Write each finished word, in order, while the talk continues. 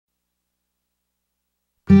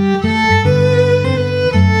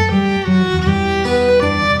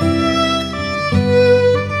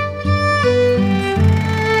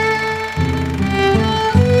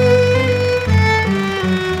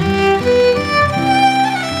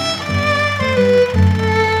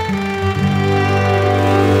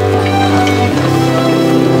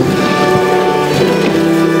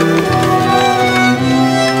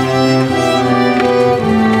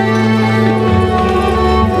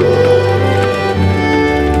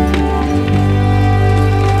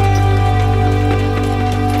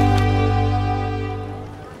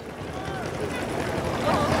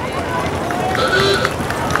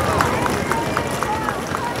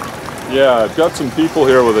I've got some people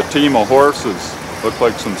here with a team of horses. Look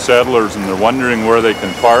like some settlers, and they're wondering where they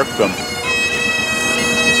can park them.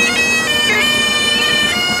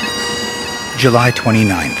 July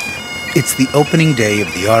 29th. It's the opening day of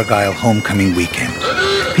the Argyll Homecoming Weekend.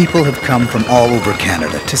 People have come from all over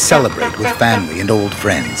Canada to celebrate with family and old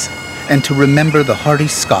friends, and to remember the hardy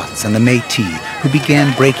Scots and the Métis who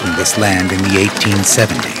began breaking this land in the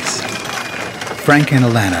 1870s. Frank and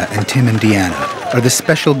Alana and Tim and Deanna are the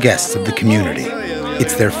special guests of the community.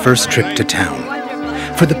 It's their first trip to town.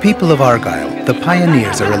 For the people of Argyll, the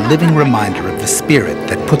pioneers are a living reminder of the spirit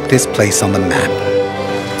that put this place on the map.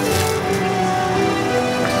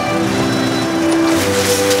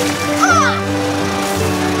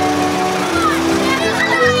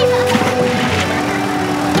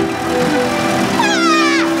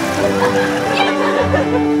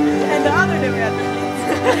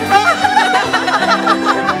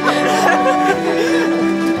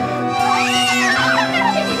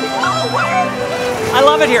 I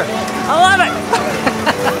love it here. I love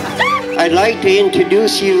it. I'd like to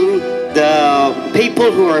introduce you the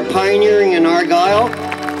people who are pioneering in Argyll,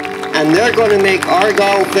 and they're going to make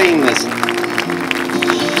Argyll famous.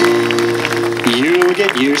 You'll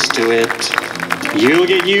get used to it. You'll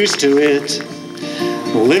get used to it.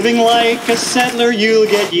 Living like a settler, you'll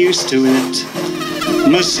get used to it.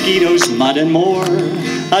 Mosquitoes, mud and more.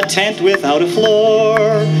 A tent without a floor.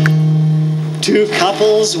 2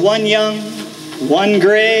 couples, 1 young, 1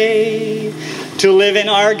 gray, to live in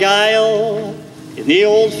Argyll in the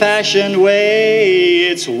old-fashioned way.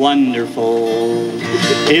 It's wonderful,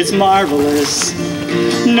 it's marvelous.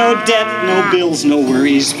 No debt, no bills, no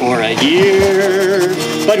worries for a year.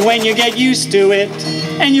 But when you get used to it,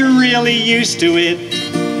 and you're really used to it,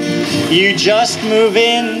 you just move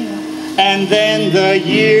in, and then the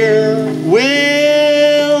year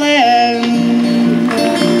will end.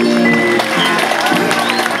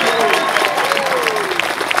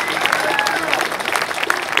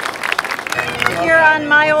 On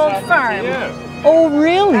my old farm. Oh,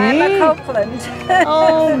 really? I'm a Copeland.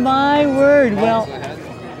 Oh, my word. Well,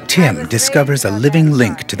 Tim discovers a living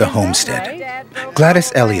link to the homestead.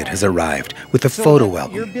 Gladys Elliott has arrived with a photo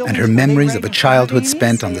album and her memories of a childhood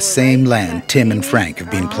spent on the same land Tim and Frank have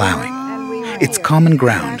been plowing. It's common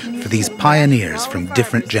ground for these pioneers from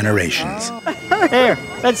different generations. Here,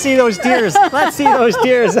 let's see those deers. Let's see those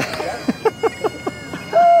deers.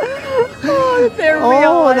 They're real.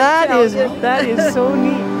 Oh, that is so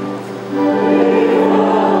neat.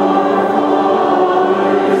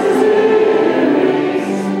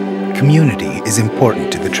 Community is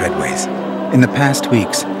important to the Treadways. In the past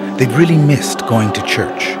weeks, they've really missed going to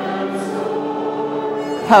church.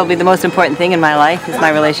 Probably the most important thing in my life is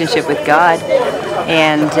my relationship with God.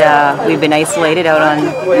 And we've been isolated out in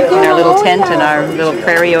our little tent in our little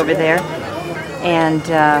prairie over there. And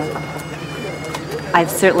I've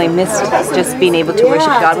certainly missed just being able to worship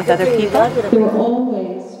God with other people.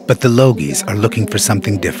 But the Logies are looking for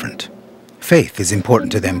something different. Faith is important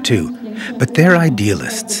to them too, but they're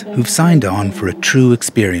idealists who've signed on for a true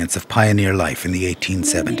experience of pioneer life in the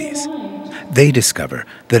 1870s. They discover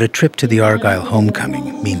that a trip to the Argyll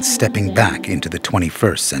Homecoming means stepping back into the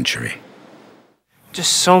 21st century.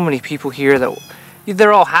 Just so many people here that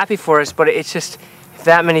they're all happy for us, but it's just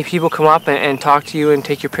that many people come up and talk to you and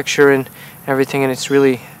take your picture and everything, and it's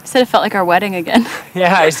really... I said it felt like our wedding again.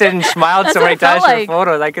 Yeah, I said and smiled so many times like. for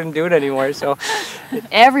photos. I couldn't do it anymore, so...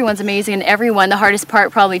 Everyone's amazing, and everyone, the hardest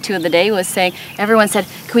part probably too of the day was saying, everyone said,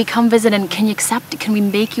 can we come visit and can you accept it? Can we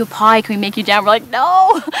make you a pie? Can we make you jam? We're like,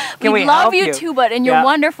 no! We love you too, and you're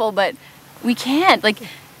wonderful, but we can't. Like,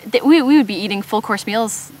 we would be eating full-course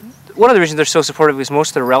meals. One of the reasons they're so supportive is most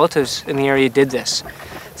of their relatives in the area did this.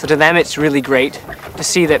 So to them it's really great to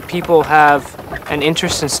see that people have an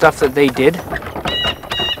interest in stuff that they did.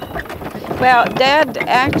 Well, Dad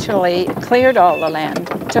actually cleared all the land,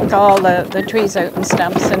 took all the trees out and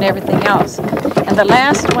stumps and everything else. And the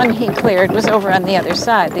last one he cleared was over on the other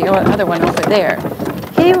side, the other one over there.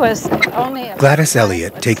 He was only... Gladys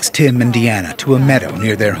Elliott takes Tim and Deanna to a meadow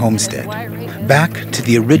near their homestead, back to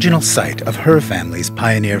the original site of her family's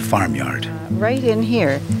pioneer farmyard. Right in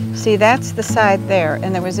here. See, that's the side there,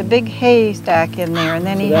 and there was a big haystack in there, and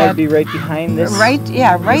then he had... That'd be right behind this? Right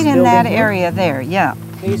in that area there, yeah.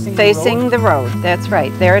 Facing the road, that's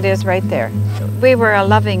right. There it is right there. We were a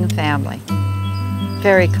loving family,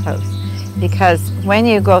 very close, because when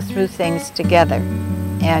you go through things together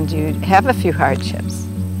and you have a few hardships,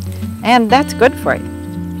 and that's good for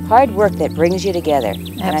you. Hard work that brings you together.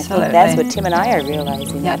 And I think that's what Tim and I are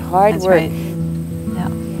realizing, that hard work. Right. Yeah.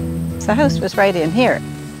 The house was right in here.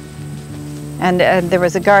 And there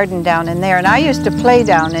was a garden down in there, and I used to play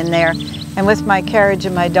down in there and with my carriage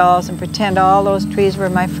and my dolls and pretend all those trees were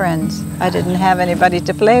my friends. I didn't have anybody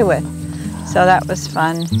to play with. So that was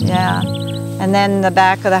fun, yeah. And then the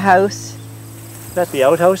back of the house. Is that the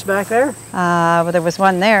outhouse back there? Well, there was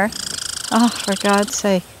one there. Oh, for God's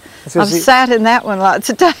sake. I've sat in that one lots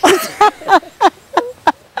of times.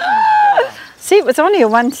 See, it was only a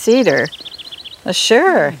one-seater.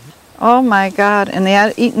 Sure. Oh my God, and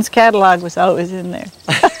the Eaton's catalog was always in there.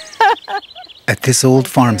 At this old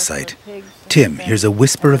farm site, Tim hears a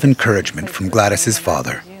whisper of encouragement from Gladys's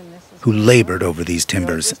father, who labored over these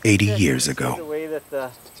timbers 80 years ago.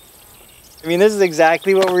 I mean, this is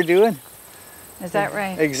exactly what we're doing. Is that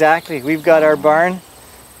right? Exactly. We've got our barn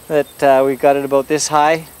that we've got it about this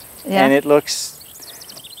high, and it looks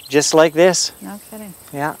just like this. No kidding.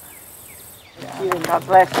 Yeah. God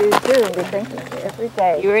bless you too. We think of you every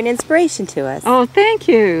day. You were an inspiration to us. Oh, thank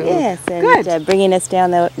you. Yes, and bringing us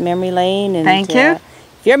down the memory lane. And thank you. If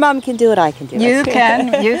your mom can do it, I can do it. You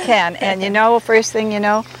can, you can. And you know, first thing you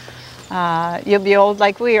know, you'll be old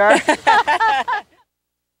like we are.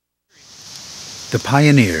 The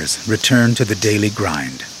pioneers return to the daily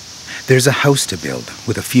grind. There's a house to build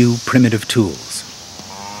with a few primitive tools.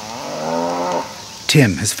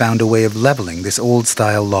 Tim has found a way of leveling this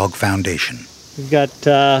old-style log foundation. We've got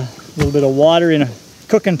a little bit of water in a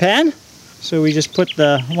cooking pan. So we just put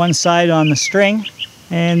the one side on the string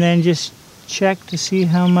and then just check to see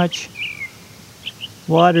how much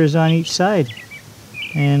water is on each side.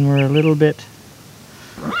 And we're a little bit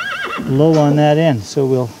low on that end. So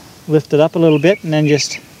we'll lift it up a little bit and then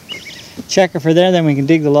just check it for there. Then we can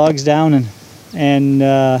dig the logs down and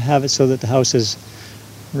have it so that the house is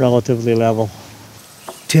relatively level.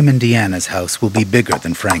 Tim and Deanna's house will be bigger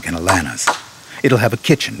than Frank and Alana's. It'll have a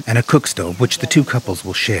kitchen and a cook stove which the two couples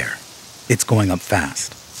will share. It's going up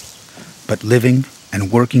fast. But living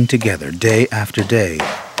and working together day after day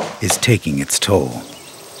is taking its toll.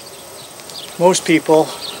 Most people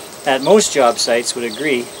at most job sites would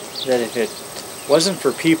agree that if it wasn't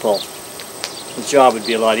for people, the job would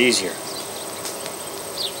be a lot easier.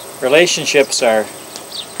 Relationships are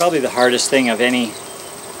probably the hardest thing of any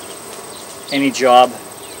job,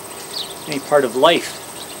 any part of life.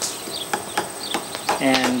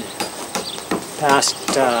 And past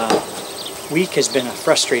week has been a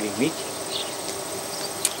frustrating week.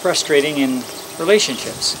 Frustrating in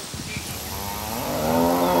relationships.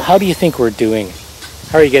 How do you think we're doing?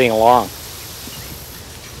 How are you getting along?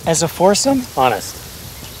 As a foursome? Honest.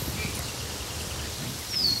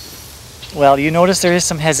 Well, you notice there is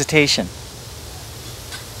some hesitation.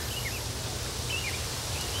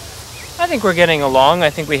 I think we're getting along. I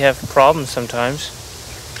think we have problems sometimes.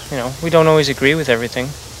 You know, we don't always agree with everything.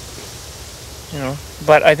 You know,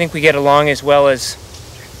 but I think we get along as well as,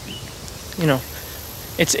 you know,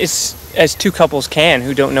 it's as two couples can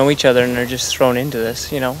who don't know each other and are just thrown into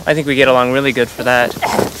this, you know. I think we get along really good for that.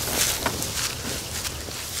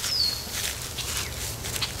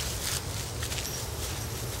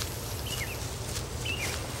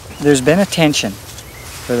 There's been a tension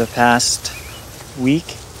for the past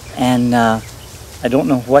week, and I don't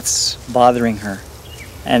know what's bothering her.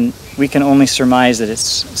 And we can only surmise that it's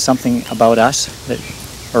something about us,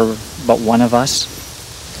 or about one of us.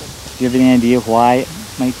 Do you have any idea why it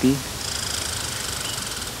might be?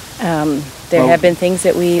 There have been things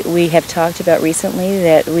that we have talked about recently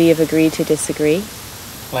that we have agreed to disagree.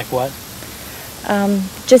 Like what?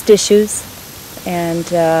 Just issues, and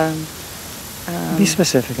be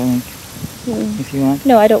specific, I think, if you want.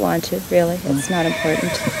 No, I don't want to, really. It's not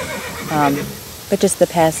important. But just the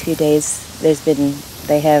past few days,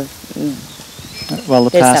 they have... Well,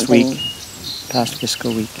 the past week, past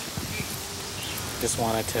fiscal week.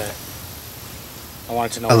 I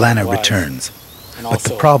wanted to know Alana returns, but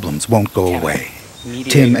the problems won't go away.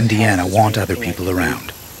 Tim and Deanna want other people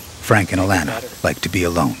around. Frank and Alana like to be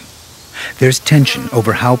alone. There's tension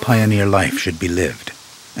over how pioneer life should be lived,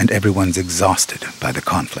 and everyone's exhausted by the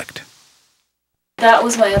conflict. That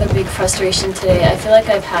was my other big frustration today. I feel like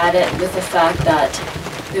I've had it with the fact that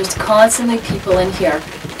there's constantly people in here,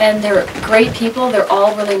 and they're great people. They're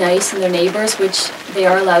all really nice, and they're neighbors, which they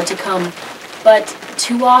are allowed to come. But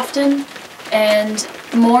too often, and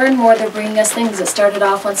more they're bringing us things. It started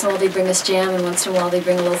off once in a while they bring us jam, and once in a while they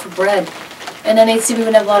bring a loaf of bread. And then they'd see we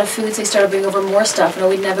wouldn't have a lot of food, so they started bringing over more stuff. You know,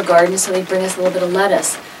 we didn't have a garden, so they'd bring us a little bit of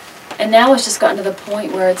lettuce. And now it's just gotten to the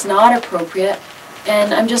point where it's not appropriate,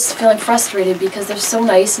 and I'm just feeling frustrated because they're so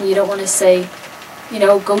nice, and you don't want to say, you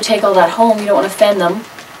know, go take all that home. You don't want to offend them.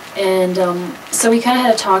 And so we kind of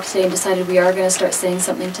had a talk today and decided we are going to start saying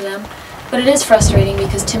something to them. But it is frustrating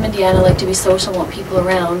because Tim and Deanna like to be social, want people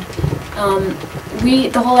around.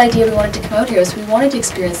 the whole idea we wanted to come out here is we wanted to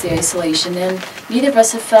experience the isolation, and neither of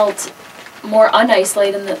us have felt more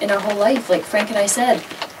unisolated in our whole life. Like Frank and I said,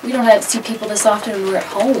 we don't have to see people this often when we're at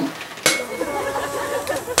home.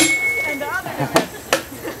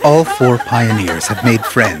 All 4 pioneers have made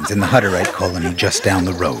friends in the Hutterite colony just down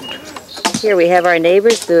the road. Here we have our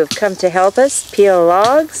neighbors who have come to help us peel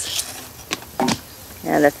logs.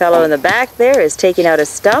 And the fellow in the back there is taking out a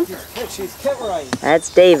stump. That's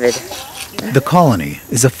David. The colony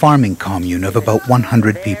is a farming commune of about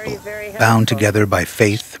 100 people, bound together by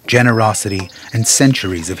faith, generosity, and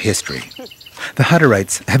centuries of history. The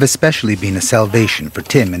Hutterites have especially been a salvation for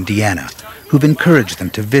Tim and Deanna, who've encouraged them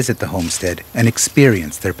to visit the homestead and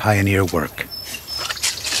experience their pioneer work.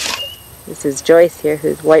 This is Joyce here,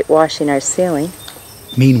 who's whitewashing our ceiling.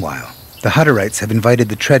 Meanwhile, the Hutterites have invited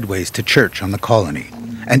the Treadways to church on the colony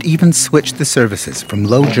and even switched the services from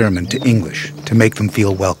Low German to English to make them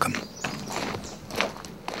feel welcome.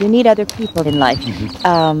 You need other people in life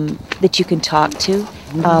that you can talk to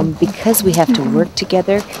because we have to work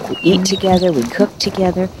together, we eat together, we cook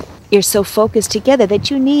together. You're so focused together that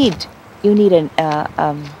you need an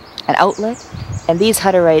outlet. And these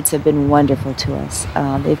Hutterites have been wonderful to us.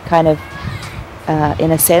 They've kind of,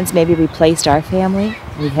 in a sense, maybe replaced our family.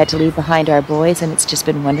 We had to leave behind our boys, and it's just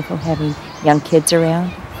been wonderful having young kids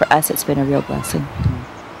around. For us, it's been a real blessing.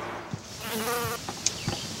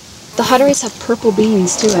 The Hutterites have purple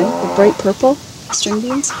beans too, The bright purple string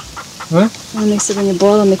beans. What? And they said when you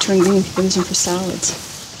boil them, they turn green. You can use them for salads.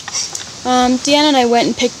 Deanna and I went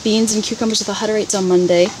and picked beans and cucumbers with the Hutterites on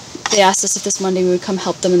Monday. They asked us if this Monday we would come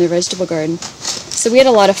help them in their vegetable garden. So we had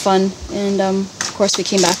a lot of fun, and of course we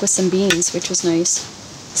came back with some beans, which was nice.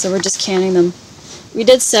 So we're just canning them. We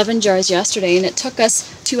did 7 jars yesterday, and it took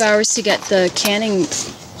us 2 hours to get the canning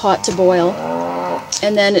pot to boil.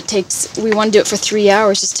 And then we want to do it for 3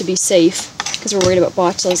 hours just to be safe, because we're worried about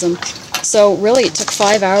botulism. So really it took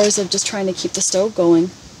 5 hours of just trying to keep the stove going.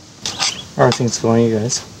 How are things going, you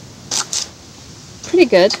guys? Pretty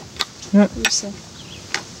good. Yeah.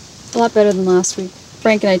 A lot better than last week.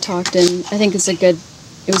 Frank and I talked, and I think it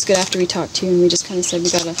was good after we talked to you, and we just kind of said we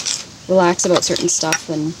gotta relax about certain stuff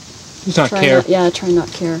and just not care. Try not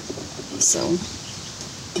care. So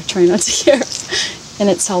I try not to care, and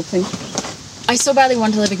it's helping. I so badly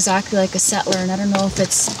want to live exactly like a settler, and I don't know if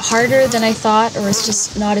it's harder than I thought or it's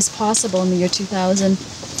just not as possible in the year 2000.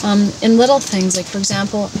 In little things, like for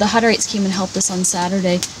example, the Hutterites came and helped us on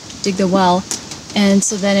Saturday dig the well, and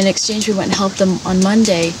so then in exchange we went and helped them on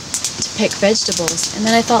Monday to pick vegetables. And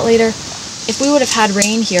then I thought later, if we would have had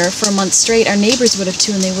rain here for a month straight, our neighbors would have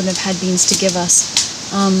too, and they wouldn't have had beans to give us.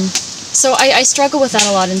 So I struggle with that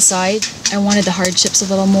a lot inside. I wanted the hardships a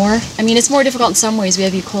little more. I mean, it's more difficult in some ways. We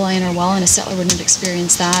have E. coli in our well, and a settler wouldn't have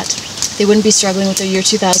experienced that. They wouldn't be struggling with their year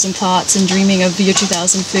 2000 plots and dreaming of year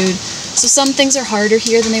 2000 food. So some things are harder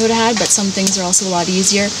here than they would have had, but some things are also a lot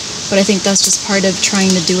easier. But I think that's just part of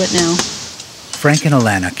trying to do it now. Frank and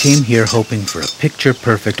Alana came here hoping for a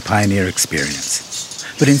picture-perfect pioneer experience.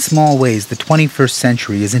 But in small ways, the 21st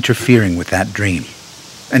century is interfering with that dream.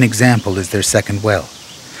 An example is their second well.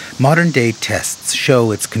 Modern-day tests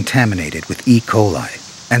show it's contaminated with E. coli,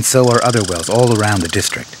 and so are other wells all around the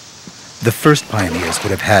district. The first pioneers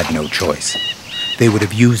would have had no choice. They would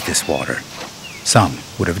have used this water. Some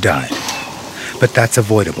would have died. But that's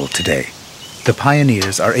avoidable today. The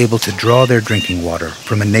pioneers are able to draw their drinking water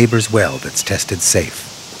from a neighbor's well that's tested safe.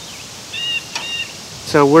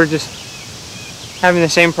 So we're just having the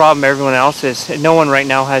same problem everyone else is. No one right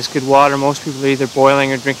now has good water. Most people are either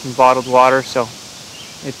boiling or drinking bottled water, so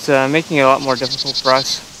it's making it a lot more difficult for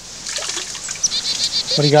us.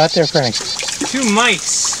 What do you got there, Frank? 2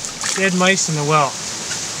 mice, dead mice in the well.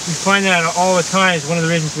 We find that all the time. It's one of the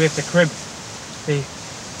reasons we have to crib.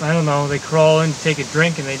 I don't know, they crawl in to take a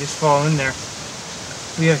drink and they just fall in there.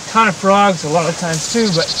 We have a ton of frogs a lot of times too,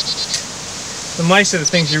 but the mice are the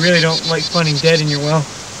things you really don't like finding dead in your well.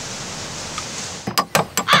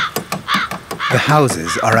 The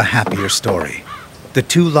houses are a happier story. The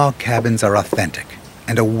 2 log cabins are authentic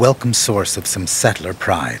and a welcome source of some settler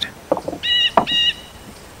pride.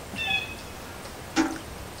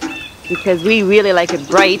 Because we really like it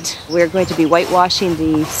bright, we're going to be whitewashing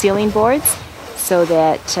the ceiling boards so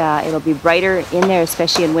that it'll be brighter in there,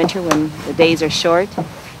 especially in winter when the days are short.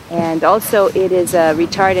 And also it is a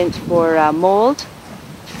retardant for mold.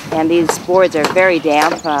 And these boards are very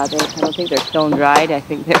damp. I don't think they're kiln dried. I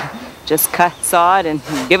think they're just cut, sawed, and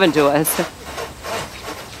given to us.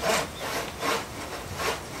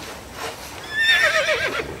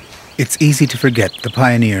 It's easy to forget the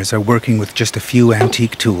pioneers are working with just a few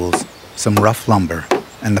antique tools, some rough lumber,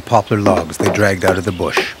 and the poplar logs they dragged out of the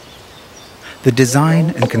bush. The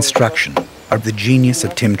design and construction are the genius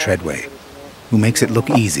of Tim Treadway, who makes it look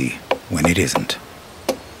easy when it isn't.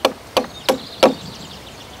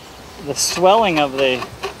 The swelling of the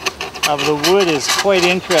wood is quite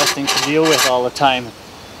interesting to deal with all the time.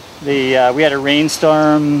 We had a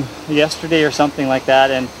rainstorm yesterday or something like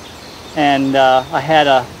that, and I had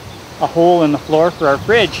a hole in the floor for our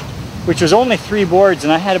fridge, which was only 3 boards,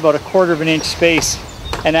 and I had about 1/4 of an inch space.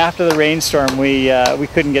 And after the rainstorm, we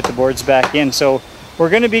couldn't get the boards back in. So we're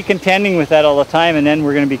going to be contending with that all the time, and then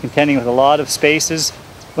we're going to be contending with a lot of spaces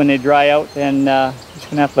when they dry out. And we're just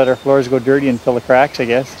going to have to let our floors go dirty and fill the cracks, I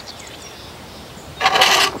guess.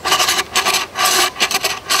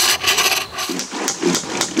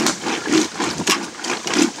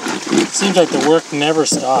 Seems like the work never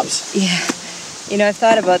stops. Yeah. You know, I've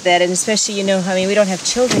thought about that, and especially, you know, I mean, we don't have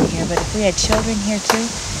children here, but if we had children here too,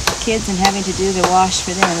 kids, and having to do the wash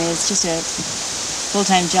for them, I mean, it's just a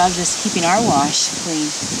full-time job just keeping our wash clean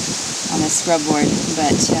on the scrub board.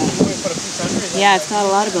 But yeah, I've thought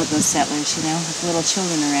a lot about those settlers, you know, with little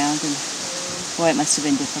children around, and boy, it must have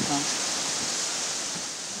been difficult.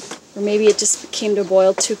 Or maybe it just came to a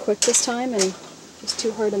boil too quick this time and it was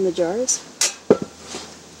too hard in the jars.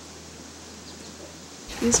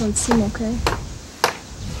 These ones seem okay.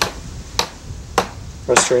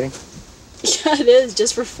 Frustrating. Yeah, it is,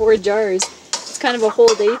 just for 4 jars. It's kind of a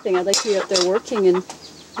whole day thing. I'd like to be out there working, and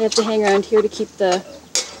I have to hang around here to keep the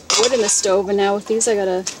wood in the stove, and now with these I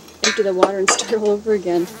gotta empty the water and start all over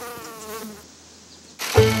again.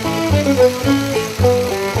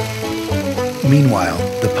 Meanwhile,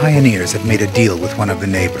 the pioneers have made a deal with one of the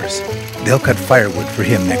neighbors. They'll cut firewood for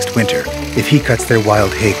him next winter if he cuts their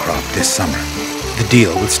wild hay crop this summer. The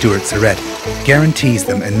deal with Stuart Surrett guarantees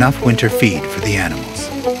them enough winter feed for the animals.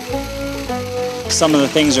 Some of the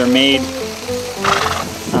things are made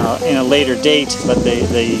in a later date, but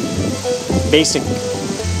the basic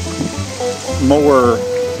mower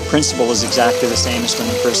principle is exactly the same as when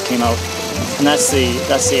they first came out. And that's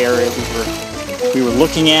the area we were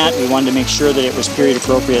looking at. We wanted to make sure that it was period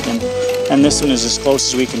appropriate, and this one is as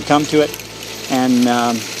close as we can come to it. And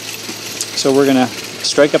so we're going to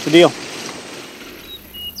strike up the deal.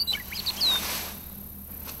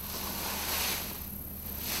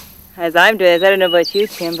 As I'm doing this, I don't know about you,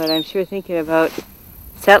 Tim, but I'm sure thinking about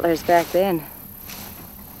settlers back then.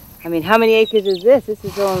 I mean, how many acres is this? This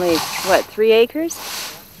is only, what, 3 acres?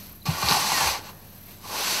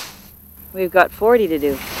 We've got 40 to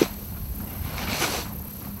do.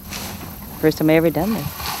 First time I ever done this.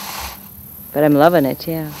 But I'm loving it,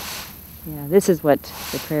 yeah. Yeah, this is what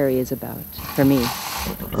the prairie is about, for me.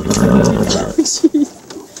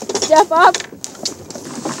 Step up!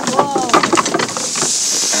 Whoa!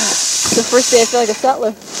 It's the first day I feel like a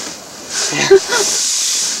settler.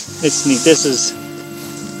 It's neat. This is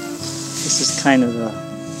kind of the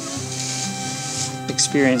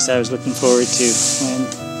experience I was looking forward to when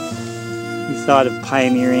we thought of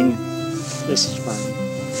pioneering. This is fun.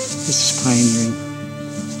 This is pioneering.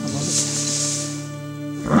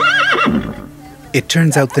 I love it. It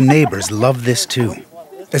turns out the neighbors love this too,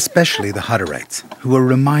 especially the Hutterites, who are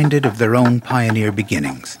reminded of their own pioneer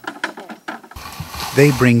beginnings.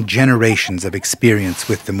 They bring generations of experience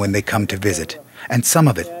with them when they come to visit, and some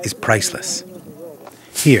of it is priceless.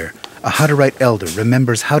 Here, a Hutterite elder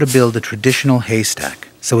remembers how to build a traditional haystack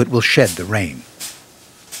so it will shed the rain.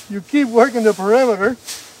 You keep working the perimeter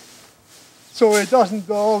so it doesn't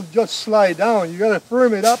all just slide down. You got to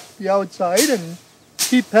firm it up the outside and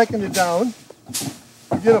keep pecking it down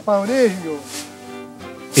to get a foundation going.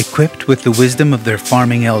 Equipped with the wisdom of their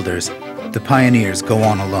farming elders, the pioneers go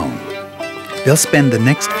on alone. They'll spend the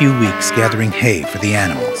next few weeks gathering hay for the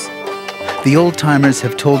animals. The old-timers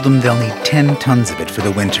have told them they'll need 10 tons of it for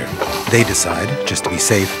the winter. They decide, just to be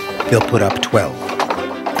safe, they'll put up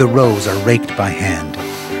 12. The rows are raked by hand.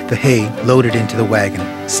 The hay loaded into the wagon,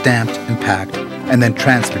 stamped and packed, and then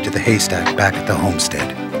transferred to the haystack back at the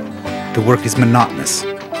homestead. The work is monotonous,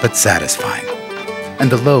 but satisfying.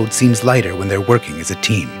 And the load seems lighter when they're working as a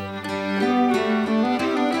team.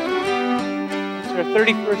 It's our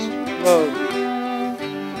 31st load.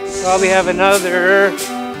 Probably have another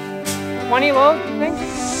 20 loads, I think.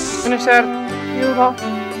 Finish that field off.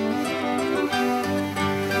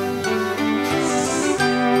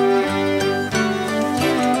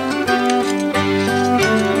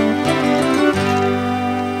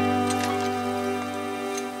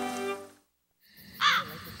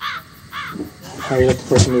 Are you looking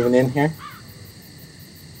forward to moving in here?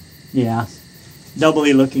 Yeah,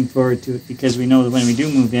 doubly looking forward to it because we know that when we do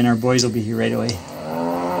move in, our boys will be here right away.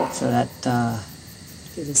 So that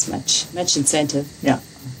gives us much incentive. Yeah.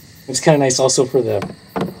 It's kind of nice also for the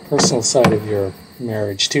personal side of your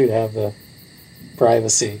marriage too, to have the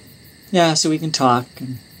privacy. Yeah, so we can talk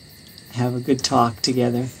and have a good talk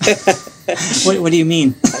together. What do you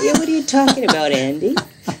mean? What are you talking about, Andy?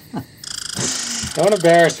 Don't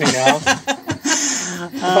embarrass me now.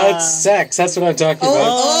 About sex, that's what I'm talking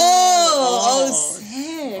about. Sex.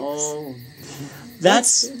 Oh,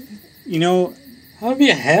 that's, you know... How have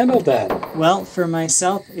you handled that? Well, for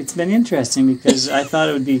myself, it's been interesting because I thought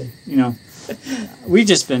it would be, you know, we've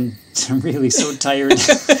just been really so tired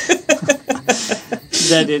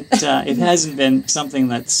that it hasn't been something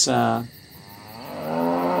that's a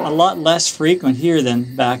lot less frequent here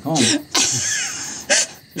than back home. Our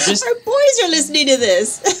boys are listening to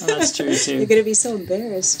this. Well, that's true too. You're going to be so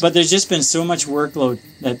embarrassed. But there's just been so much workload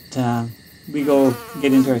that we go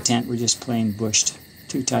get into our tent, we're just plain bushed.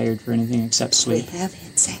 Too tired for anything except sleep. We have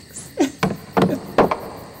had sex.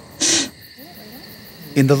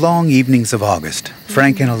 In the long evenings of August,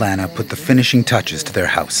 Frank and Alana put the finishing touches to their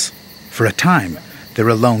house. For a time, they're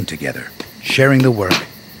alone together, sharing the work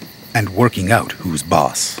and working out who's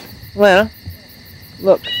boss. Well,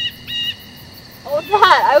 look. Oh,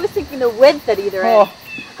 that! I was thinking the width at either end.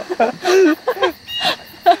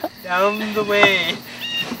 Down the way.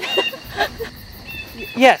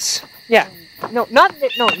 Yes. Yeah. No, not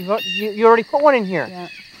no. You already put one in here. Yeah.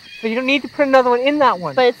 So you don't need to put another one in that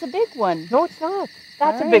one. But it's a big one. No, it's not.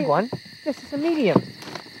 That's a big one. This is a medium.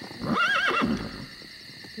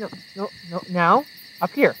 No. Now,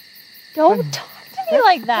 up here. Don't talk to me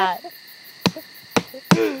like that.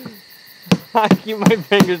 I keep my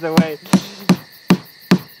fingers away.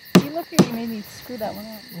 You look here, you made me screw that one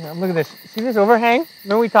up. Yeah, look at this. See this overhang?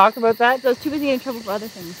 Remember we talked about that? So I was too busy getting in trouble for other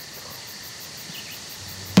things.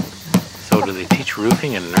 So do they teach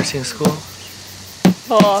roofing in nursing school?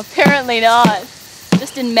 Oh, apparently not.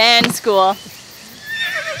 Just in man school.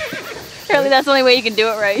 Apparently that's the only way you can do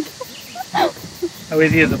it right. How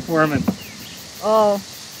is he as a foreman? Oh,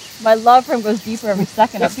 my love for him goes deeper every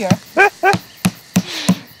second up here.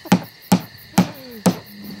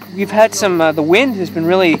 We've had some, the wind has been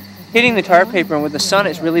really hitting the tar paper, and with the sun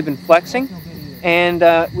it's really been flexing. And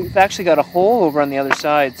we've actually got a hole over on the other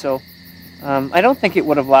side, so I don't think it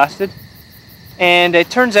would have lasted. And it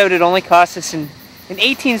turns out it only cost us, in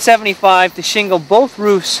 1875, to shingle both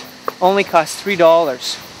roofs only cost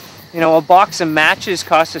 $3. You know, a box of matches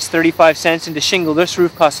cost us 35 cents, and to shingle this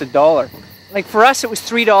roof cost $1. Like for us it was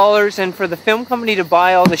 $3, and for the film company to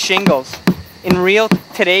buy all the shingles, in real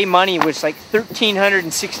today money, was like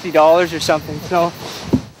 $1,360 or something, so.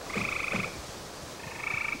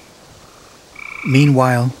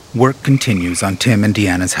 Meanwhile, work continues on Tim and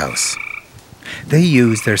Deanna's house. They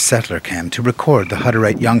use their settler cam to record the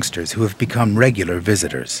Hutterite youngsters who have become regular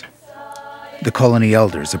visitors. The colony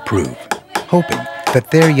elders approve, hoping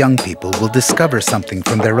that their young people will discover something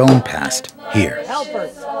from their own past here.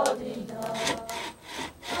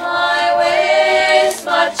 My ways,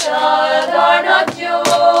 my child, are not your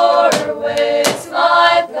ways.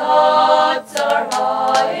 My thoughts are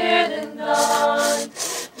higher than none.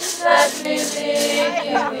 Let me lead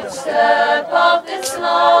you each step of this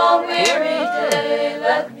long weary day.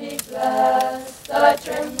 Let me clasp thy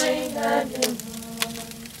trembling hand in mine.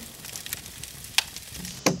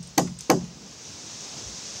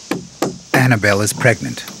 Annabelle is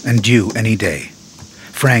pregnant and due any day.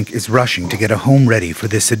 Frank is rushing to get a home ready for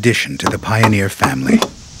this addition to the pioneer family.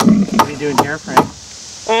 What are you doing here, Frank?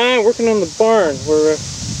 Working on the barn. We're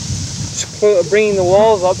bringing the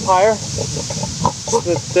walls up higher so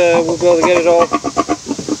that we'll be able to get it all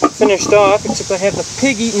finished off, except I have the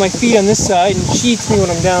pig eating my feet on this side and she eats me when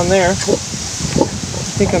I'm down there. I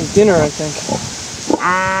think I'm dinner, I think.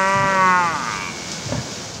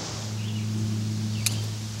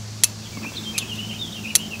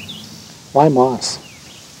 Why moss?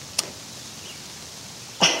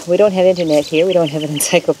 We don't have internet here, we don't have an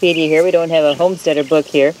encyclopedia here, we don't have a homesteader book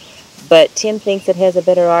here, but Tim thinks it has a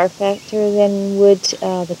better R factor than would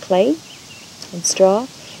the clay and straw.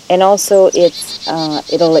 And also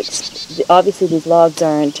obviously these logs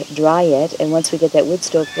aren't dry yet, and once we get that wood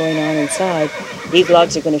stove going on inside, these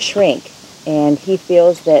logs are going to shrink. And he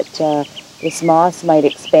feels that this moss might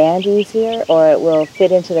expand easier, or it will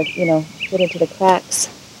fit into the cracks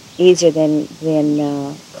easier than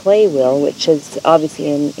clay will, which is obviously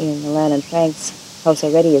in Alana and Frank's house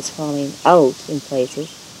already is falling out in places.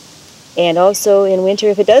 And also in winter,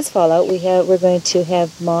 if it does fall out, we're going to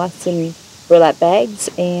have moss in burlap bags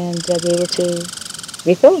and be able to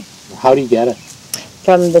refill them. How do you get it?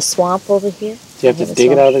 From the swamp over here. Do you have to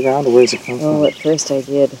dig it out of the ground, or where does it come from? Oh, at first I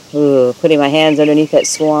did. Ooh, putting my hands underneath that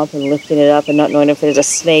swamp and lifting it up and not knowing if there's a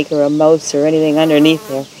snake or a mouse or anything underneath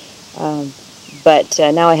there. But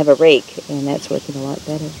now I have a rake, and that's working a lot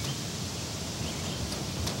better.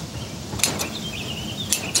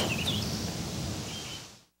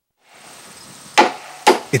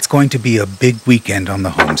 It's going to be a big weekend on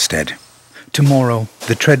the homestead. Tomorrow,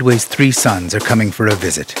 the Treadway's 3 sons are coming for a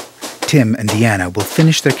visit. Tim and Deanna will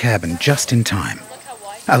finish their cabin just in time.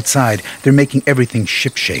 Outside, they're making everything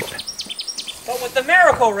shipshape. But with the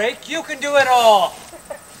Miracle Rake, you can do it all.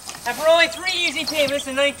 And for only 3 easy payments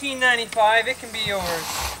in $19.95, it can be yours.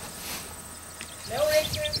 No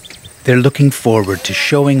races. They're looking forward to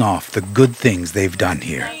showing off the good things they've done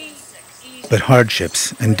here. But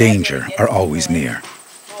hardships and danger are always near.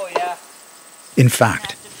 In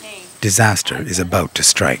fact, disaster is about to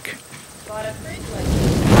strike.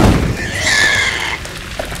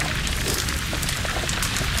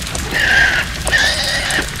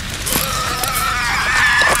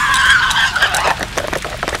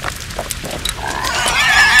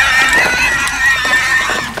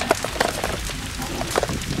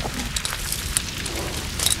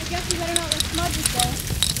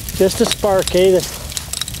 Just a spark, eh? Is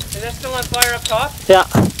that still on fire up top? Yeah.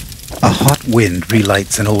 A hot wind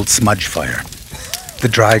relights an old smudge fire. The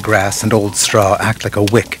dry grass and old straw act like a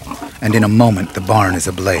wick, and in a moment the barn is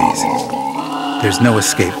ablaze. There's no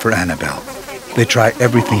escape for Annabelle. They try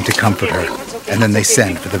everything to comfort her, and then they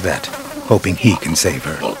send for the vet, hoping he can save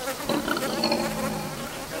her.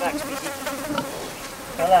 Relax, baby.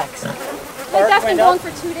 Relax. Like that's been going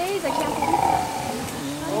for 2 days. I can't believe it.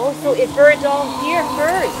 Oh, so it burned all here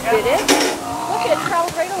first, did it? Look, it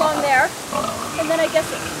traveled right along there, and then I guess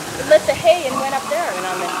it lit the hay and went up there. Went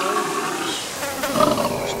on the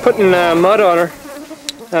hay. She's putting mud on her.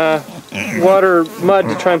 Water, mud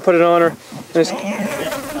to try and put it on her.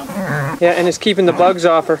 And it's keeping the bugs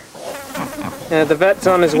off her. The vet's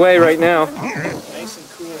on his way right now. Nice and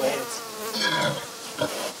cool, eh?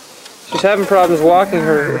 She's having problems walking.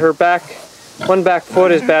 Her back, one back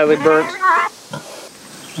foot is badly burnt.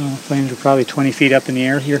 Flames are probably 20 feet up in the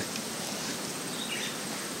air here.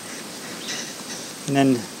 And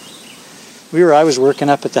then I was working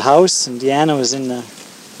up at the house, and Deanna was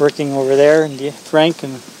working over there, and Frank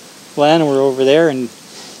and Lana were over there, and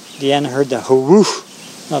Deanna heard the whoosh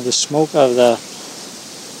of the smoke of the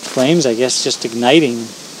flames, I guess, just igniting.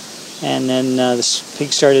 And then the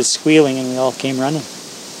pig started squealing, and we all came running.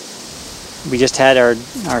 We just had our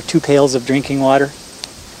 2 pails of drinking water,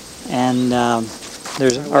 and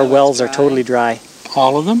our wells are totally dry.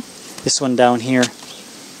 All of them? This one down here.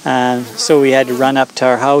 So we had to run up to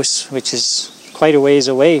our house, which is quite a ways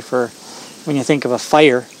away for, when you think of a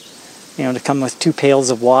fire, to come with 2 pails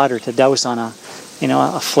of water to douse on a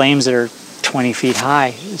flames that are 20 feet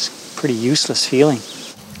high. It's a pretty useless feeling.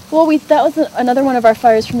 Well, that was another one of our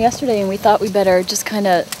fires from yesterday, and we thought we better just kind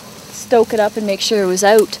of stoke it up and make sure it was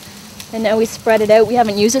out. And now we spread it out. We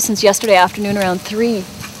haven't used it since yesterday afternoon around 3.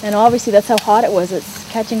 And obviously that's how hot it was. It's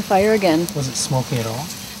catching fire again. Was it smoky at all?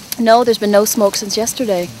 No, there's been no smoke since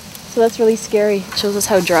yesterday. So that's really scary. It shows us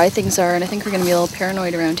how dry things are, and I think we're going to be a little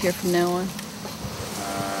paranoid around here from now on.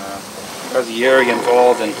 Because of the area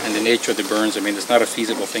involved and the nature of the burns, it's not a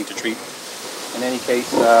feasible thing to treat. In any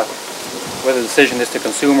case, whether the decision is to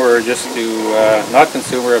consume her or just to not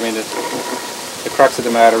consume her, the crux of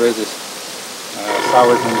the matter is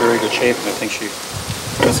Sour's in very good shape, and I think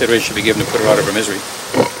consideration should be given to put her out of her misery.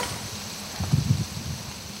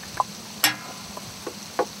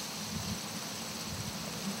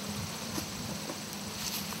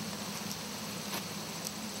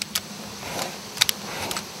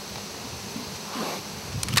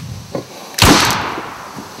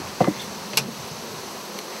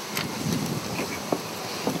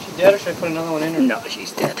 She dead, or should I put another one in her? No,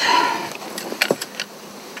 she's dead.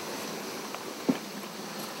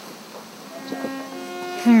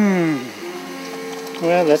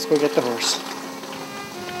 Well, let's go get the horse.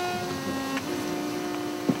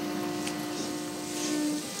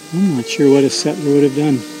 I'm not sure what a settler would have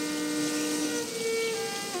done.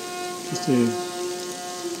 Just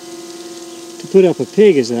to put up a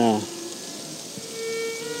pig is a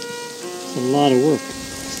lot of work.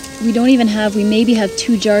 We maybe have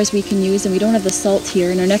 2 jars we can use, and we don't have the salt here,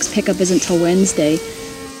 and our next pickup isn't till Wednesday.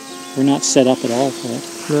 We're not set up at all for it.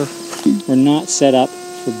 No. We're not set up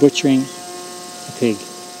for butchering a pig.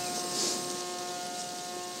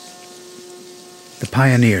 The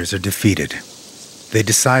pioneers are defeated. They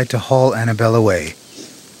decide to haul Annabelle away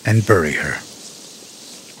and bury her.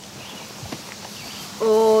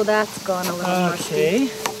 Oh, that's gone a little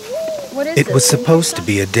mushy. What is It was supposed to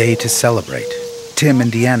be a day to celebrate. Tim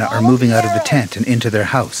and Deanna are moving out of the tent and into their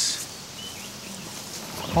house.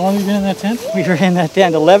 How long have you been in that tent? We were in that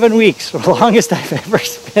tent 11 weeks, the longest I've ever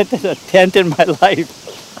spent in a tent in my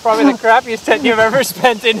life. Probably the crappiest tent you've ever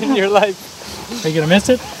spent in your life. Are you gonna miss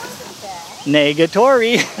it?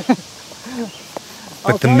 Negatory.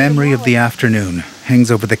 But the memory of the afternoon hangs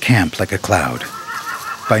over the camp like a cloud.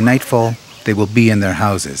 By nightfall, they will be in their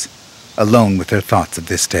houses, alone with their thoughts of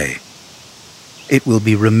this day. It will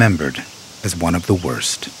be remembered as one of the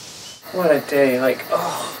worst. What a day, like,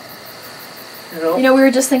 oh. You know, we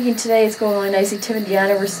were just thinking today it's going really nicely. Tim and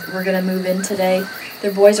Deanna, we're going to move in today.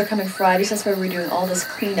 Their boys are coming Friday, so that's why we're doing all this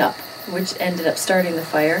cleanup, which ended up starting the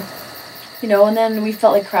fire. You know, and then we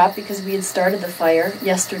felt like crap because we had started the fire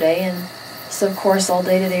yesterday, and so of course all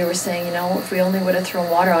day today we're saying, you know, if we only would have thrown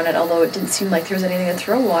water on it, although it didn't seem like there was anything to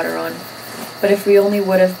throw water on. But if we only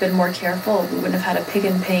would have been more careful, we wouldn't have had a pig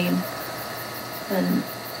in pain. And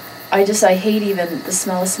I hate even the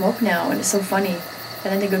smell of smoke now, and it's so funny. I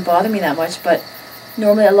didn't think it would bother me that much, but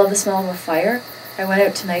normally I love the smell of a fire. I went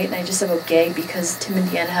out tonight and I just about gagged because Tim and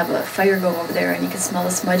Deanna have a fire going over there and you can smell the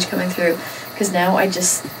smudge coming through. Because now I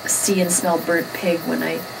just see and smell burnt pig when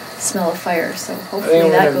I smell a fire, so hopefully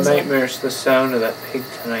that goes on. Nightmares, the sound of that pig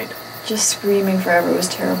tonight. Just screaming forever, it was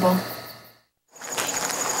terrible.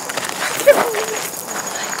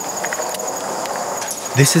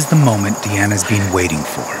 This is the moment Deanna's been waiting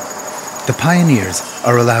for. The pioneers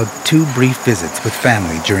are allowed 2 brief visits with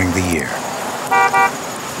family during the year.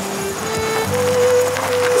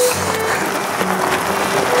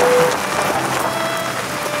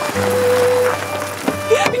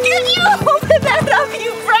 Did you open that up,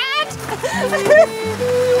 you brat?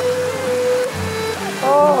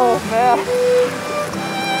 Oh, man.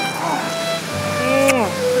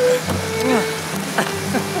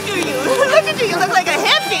 Look at you, you look like a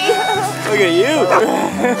hippie. Look at you.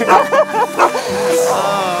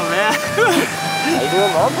 Oh, man. How you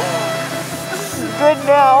doing, Mom? Good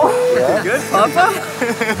now. Yeah. Good, Papa?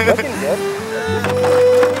 Looking good.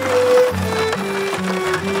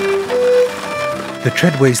 The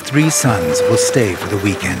Treadway's 3 sons will stay for the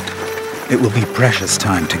weekend. It will be precious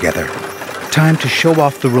time together. Time to show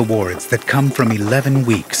off the rewards that come from 11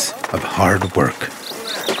 weeks of hard work.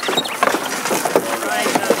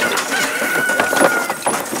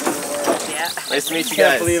 Nice to meet you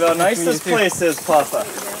Can't guys. believe how nice this place is, Papa.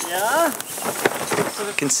 Yeah?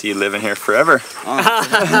 I can see you living here forever.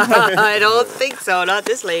 I don't think so, not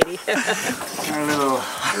this lady. Our little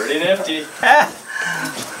dirty nifty.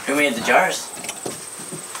 Who made the jars?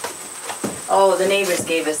 Oh, the neighbors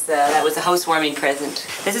gave us that was a housewarming present.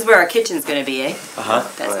 This is where our kitchen's gonna be, eh? Uh-huh.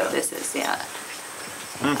 That's what this is, yeah.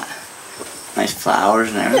 Nice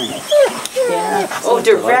flowers and everything. Yeah. Oh,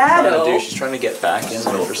 Dorado. Dude, she's trying to get back in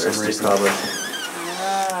for some reason. Probably.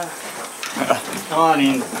 Come on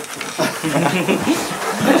in.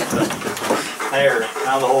 There,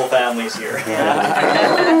 now the whole family's here.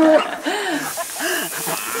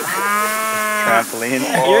 Trampoline.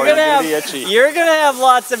 You're gonna have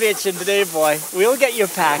lots of itching today, boy. We'll get you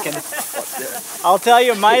packing. I'll tell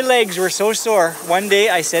you, my legs were so sore. One day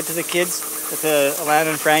I said to the kids, to Alana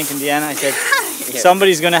and Frank and Deanna, I said,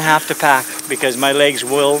 somebody's gonna have to pack because my legs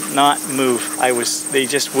will not move. They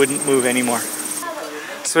just wouldn't move anymore.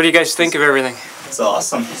 So what do you guys think of everything? It's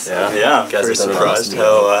awesome. Yeah. You guys are surprised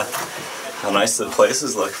how nice the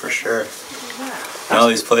places look for sure. All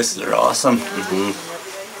these places are awesome.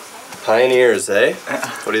 Pioneers, eh?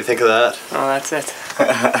 What do you think of that? Oh, that's it.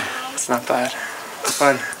 It's not bad. It's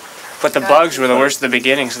fun. But the bugs were the worst at the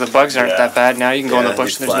beginning, so the bugs aren't that bad. Now you can go in the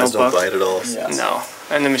bush and there's no bugs. Don't bite at all. Yeah. No.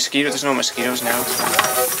 And the mosquitoes, there's no mosquitoes now.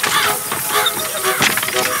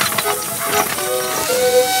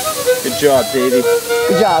 Good job, Davey.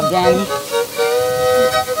 Good job, Danny.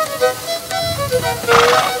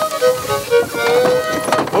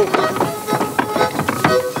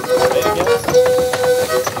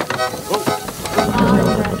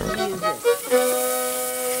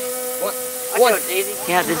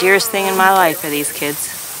 Yeah, the dearest thing in my life are these kids.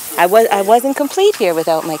 I wasn't complete here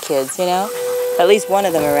without my kids, you know. At least one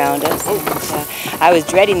of them around us. And, I was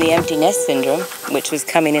dreading the empty nest syndrome, which was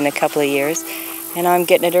coming in a couple of years, and I'm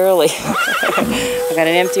getting it early. I got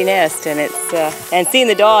an empty nest, and it's and seeing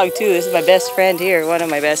the dog too. This is my best friend here, one of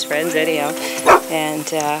my best friends anyhow, and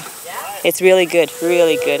it's really good,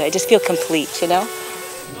 really good. I just feel complete, you know.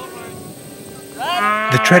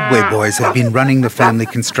 The Treadway boys have been running the family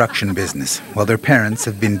construction business while their parents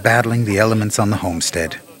have been battling the elements on the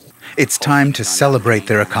homestead. It's time to celebrate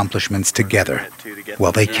their accomplishments together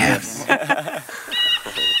while they can.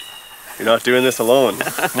 You're not doing this alone.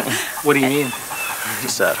 What do you mean?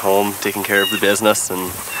 Just at home, taking care of the business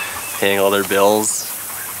and paying all their bills.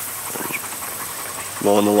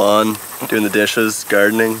 Mowing the lawn, doing the dishes,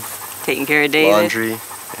 gardening, taking care of David. laundry.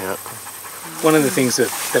 Yeah. One of the things that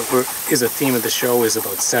is a theme of the show is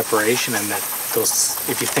about separation, and that those,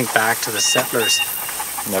 if you think back to the settlers,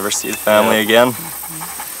 never see the family again.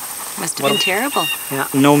 Must have been terrible. Yeah,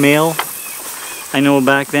 no mail. I know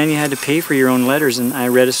back then you had to pay for your own letters, and I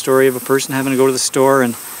read a story of a person having to go to the store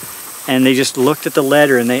and they just looked at the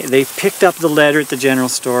letter, and they picked up the letter at the general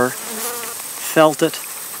store, felt it,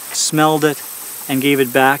 smelled it, and gave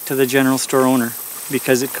it back to the general store owner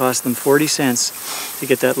because it cost them 40 cents to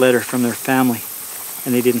get that letter from their family,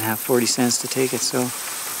 and they didn't have 40 cents to take it. So,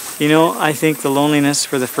 you know, I think the loneliness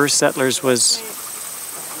for the first settlers was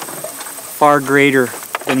far greater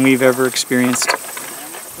than we've ever experienced.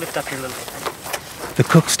 Lift up your little... The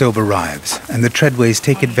cook stove arrives, and the Treadways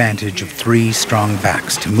take advantage of 3 strong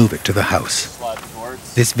backs to move it to the house.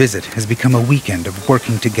 This visit has become a weekend of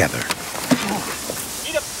working together.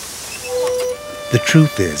 The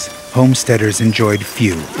truth is, homesteaders enjoyed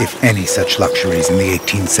few, if any, such luxuries in the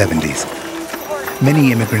 1870s.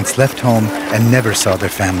 Many immigrants left home and never saw their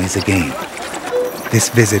families again. This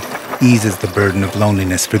visit eases the burden of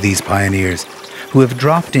loneliness for these pioneers, who have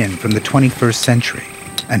dropped in from the 21st century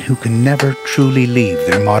and who can never truly leave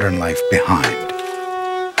their modern life behind.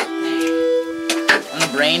 I'm the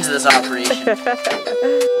brains of this operation.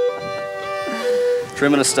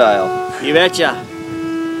 Trimming a style. You betcha.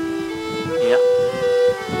 Yeah.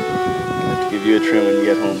 I'll have to give you a trim when you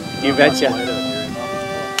get home. You betcha.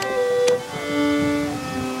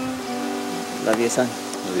 Love you, son.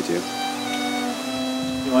 Love you too.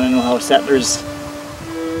 You want to know how settlers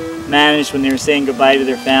managed when they were saying goodbye to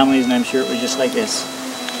their families, and I'm sure it was just like this.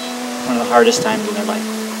 One of the hardest times in their life.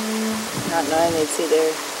 Not knowing they'd see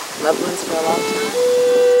their loved ones for a long time.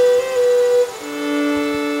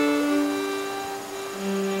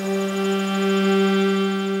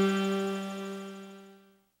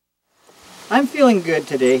 I'm feeling good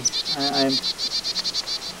today. I'm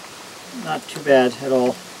not too bad at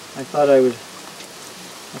all. I thought I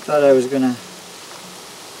was gonna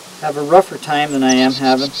have a rougher time than I am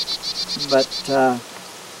having, but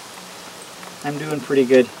I'm doing pretty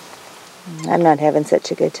good. I'm not having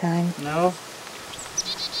such a good time. No?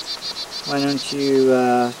 Why don't you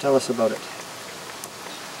tell us about it?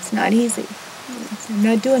 It's not easy. I'm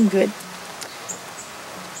not doing good.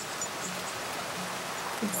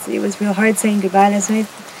 It was real hard saying goodbye last night.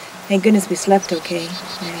 Thank goodness we slept okay,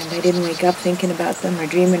 and I didn't wake up thinking about them or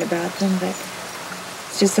dreaming about them, but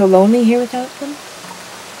it's just so lonely here without them.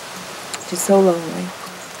 Just so lonely.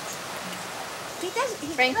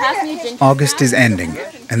 August is ending,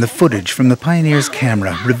 and the footage from the Pioneers'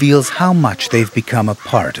 camera reveals how much they've become a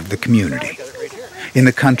part of the community. In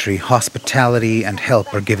the country, hospitality and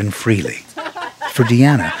help are given freely. For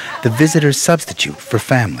Deanna, the visitors substitute for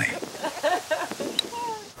family.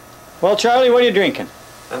 Well, Charlie, what are you drinking?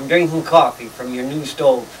 I'm drinking coffee from your new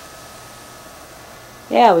stove.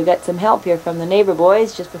 Yeah, we got some help here from the neighbor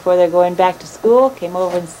boys just before they're going back to school. Came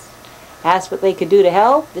over and asked what they could do to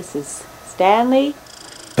help. This is Stanley.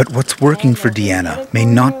 But what's working for Deanna may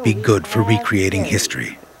not be good for recreating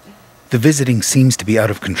history. The visiting seems to be out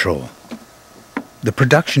of control. The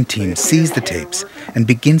production team sees the tapes and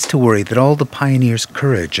begins to worry that all the pioneers'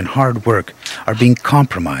 courage and hard work are being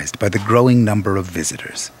compromised by the growing number of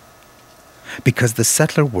visitors. Because the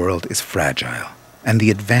settler world is fragile, and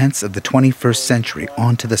the advance of the 21st century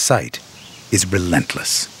onto the site is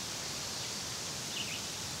relentless.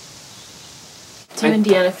 Tim and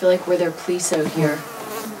Deanna feel like we're their police out here.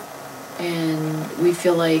 And we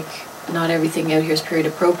feel like not everything out here is period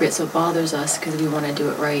appropriate, so it bothers us because we want to do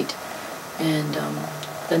it right. And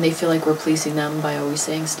then they feel like we're policing them by always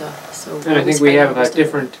saying stuff. So and I think we have a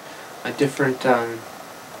different, what do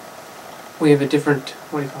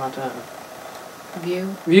you call it?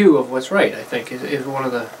 View of what's right, I think, is one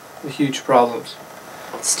of the huge problems.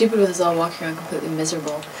 It's stupid with us all walking around completely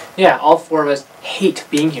miserable. Yeah, all 4 of us hate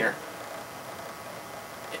being here.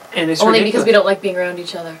 And it's only ridiculous. Because we don't like being around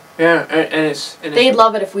each other. Yeah, and it's they'd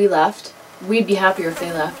love it if we left. We'd be happier if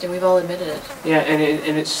they left, and we've all admitted it. Yeah,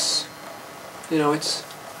 and it's, you know, it's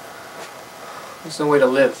no way to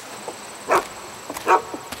live.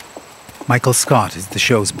 Michael Scott is the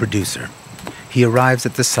show's producer. He arrives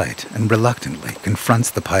at the site and reluctantly confronts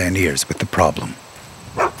the pioneers with the problem.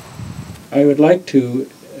 I would like to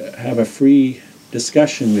have a free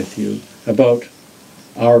discussion with you about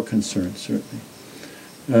our concerns, certainly.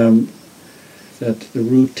 That the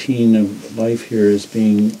routine of life here is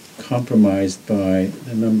being compromised by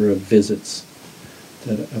the number of visits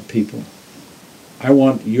of people. I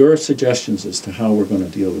want your suggestions as to how we're going to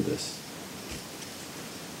deal with this.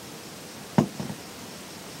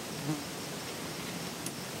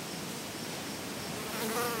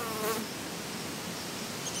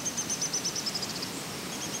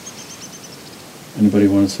 Anybody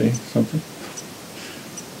want to say something?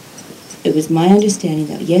 It was my understanding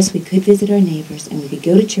that, yes, we could visit our neighbors and we could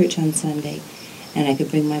go to church on Sunday and I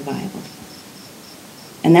could bring my Bible.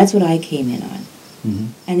 And that's what I came in on. Mm-hmm.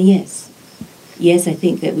 And yes, I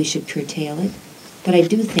think that we should curtail it. But I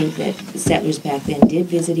do think that settlers back then did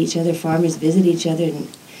visit each other, farmers visit each other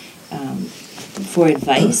for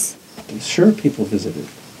advice. Sure, people visited.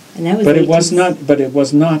 And that was but it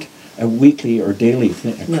was not a weekly or daily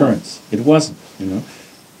occurrence. No. It wasn't, you know.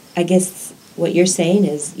 I guess what you're saying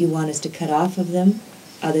is you want us to cut off of them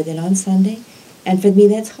other than on Sunday. And for me,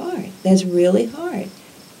 that's hard. That's really hard.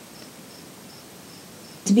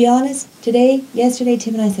 To be honest, yesterday,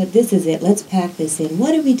 Tim and I said, this is it. Let's pack this in.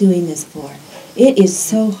 What are we doing this for? It is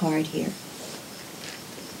so hard here.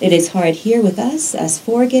 It is hard here with us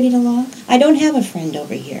four getting along. I don't have a friend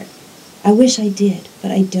over here. I wish I did,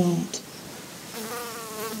 but I don't.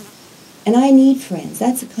 And I need friends.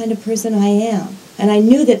 That's the kind of person I am. And I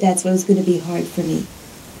knew that that's what was going to be hard for me.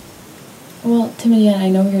 Well, Tim and Ann, I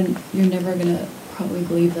know you're never going to probably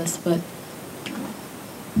believe this, but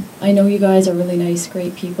I know you guys are really nice,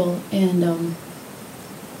 great people, and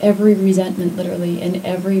every resentment, literally, and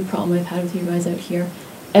every problem I've had with you guys out here,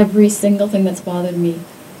 every single thing that's bothered me,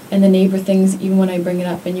 and the neighbor things, even when I bring it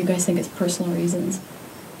up, and you guys think it's personal reasons.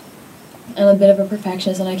 I'm a bit of a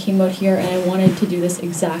perfectionist, and I came out here and I wanted to do this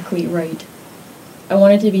exactly right. I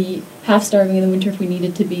wanted to be half starving in the winter if we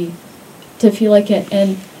needed to be, to feel like it,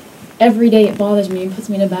 and every day it bothers me and puts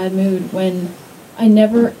me in a bad mood when I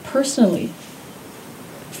never personally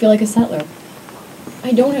feel like a settler.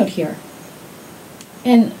 I don't out here.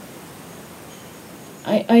 And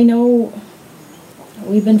I know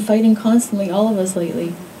we've been fighting constantly, all of us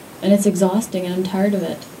lately, and it's exhausting and I'm tired of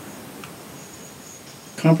it.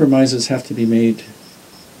 Compromises have to be made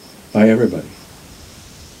by everybody.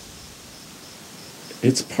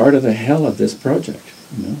 It's part of the hell of this project,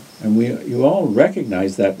 you know. And you all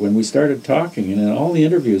recognize that when we started talking, and in all the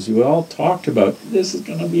interviews, you all talked about this is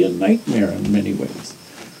going to be a nightmare in many ways.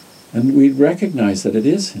 And we recognize that it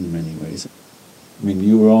is in many ways. I mean,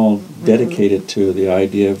 you were all dedicated to the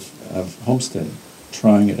idea of homesteading,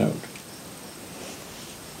 trying it out.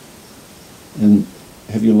 And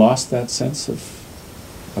have you lost that sense of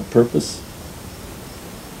purpose?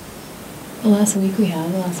 The last week we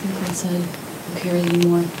have. The last week we said, who cares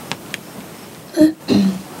anymore?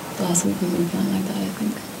 The last week we've been feeling like that, I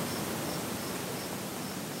think.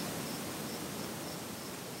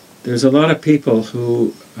 There's a lot of people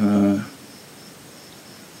who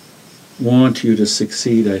want you to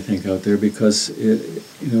succeed, I think, out there because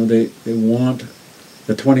they want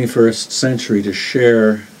the 21st century to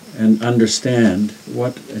share and understand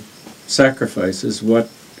what sacrifices, what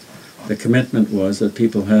the commitment was that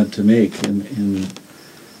people had to make in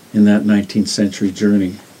that 19th century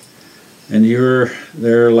journey. And you're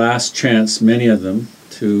their last chance, many of them,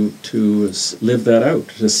 to live that out,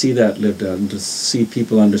 to see that lived out, and to see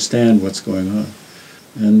people understand what's going on.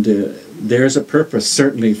 And there's a purpose,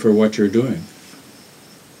 certainly, for what you're doing.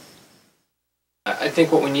 I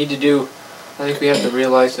think what we need to do, I think we have to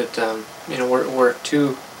realize that we're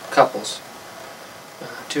two couples,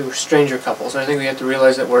 two stranger couples. And I think we have to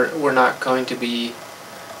realize that we're not going to be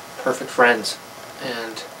perfect friends,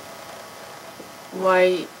 and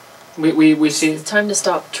why? We see it's time to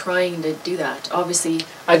stop trying to do that. Obviously,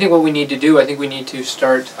 I think what we need to do, I think we need to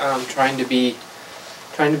start trying to be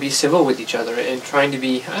civil with each other and trying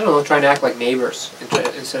to act like neighbors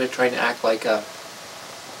instead of trying to act like a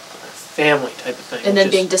family type of thing. And then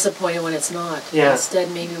being disappointed when it's not. Yeah. Instead,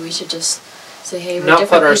 maybe we should just say, hey, we're not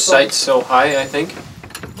different put our people. sights so high, I think.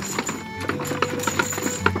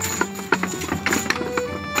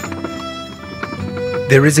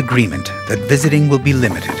 There is agreement that visiting will be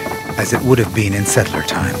limited, as it would have been in settler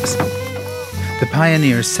times. The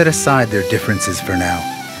pioneers set aside their differences for now,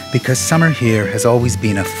 because summer here has always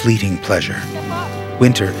been a fleeting pleasure.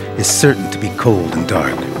 Winter is certain to be cold and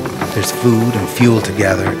dark. There's food and fuel to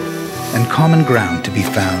gather, and common ground to be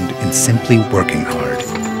found in simply working hard,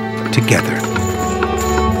 together.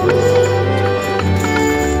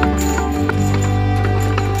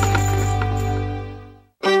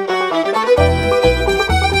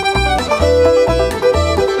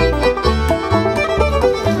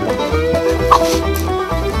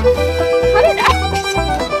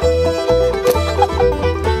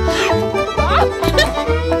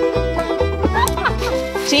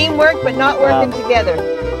 Teamwork, but not working together.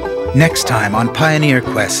 Next time on Pioneer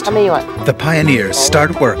Quest, the pioneers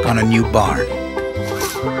start work on a new barn.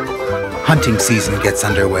 Hunting season gets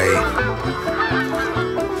underway,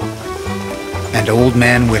 and Old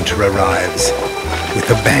Man Winter arrives with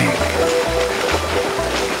a bang.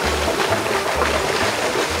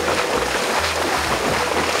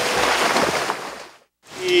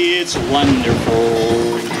 it's wonderful.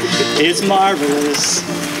 It's marvelous.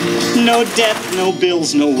 No debt, no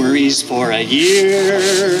bills, no worries for a year.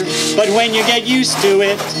 But when you get used to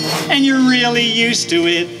it, and you're really used to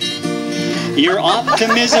it, your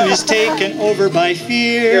optimism is taken over by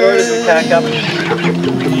fear.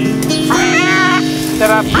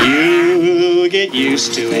 You'll get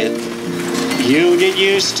used to it. You'll get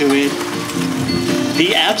used to it.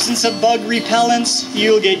 The absence of bug repellents,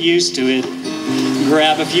 you'll get used to it.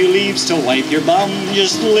 Grab a few leaves to wipe your bum.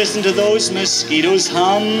 Just listen to those mosquitoes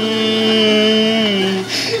hum.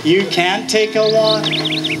 You can't take a walk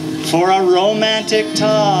for a romantic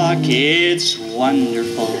talk. It's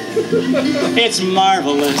wonderful. It's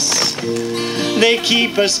marvelous. They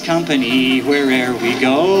keep us company wherever we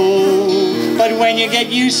go. But when you get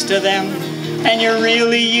used to them, and you're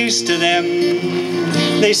really used to them,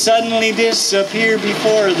 they suddenly disappear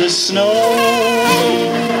before the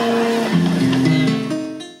snow.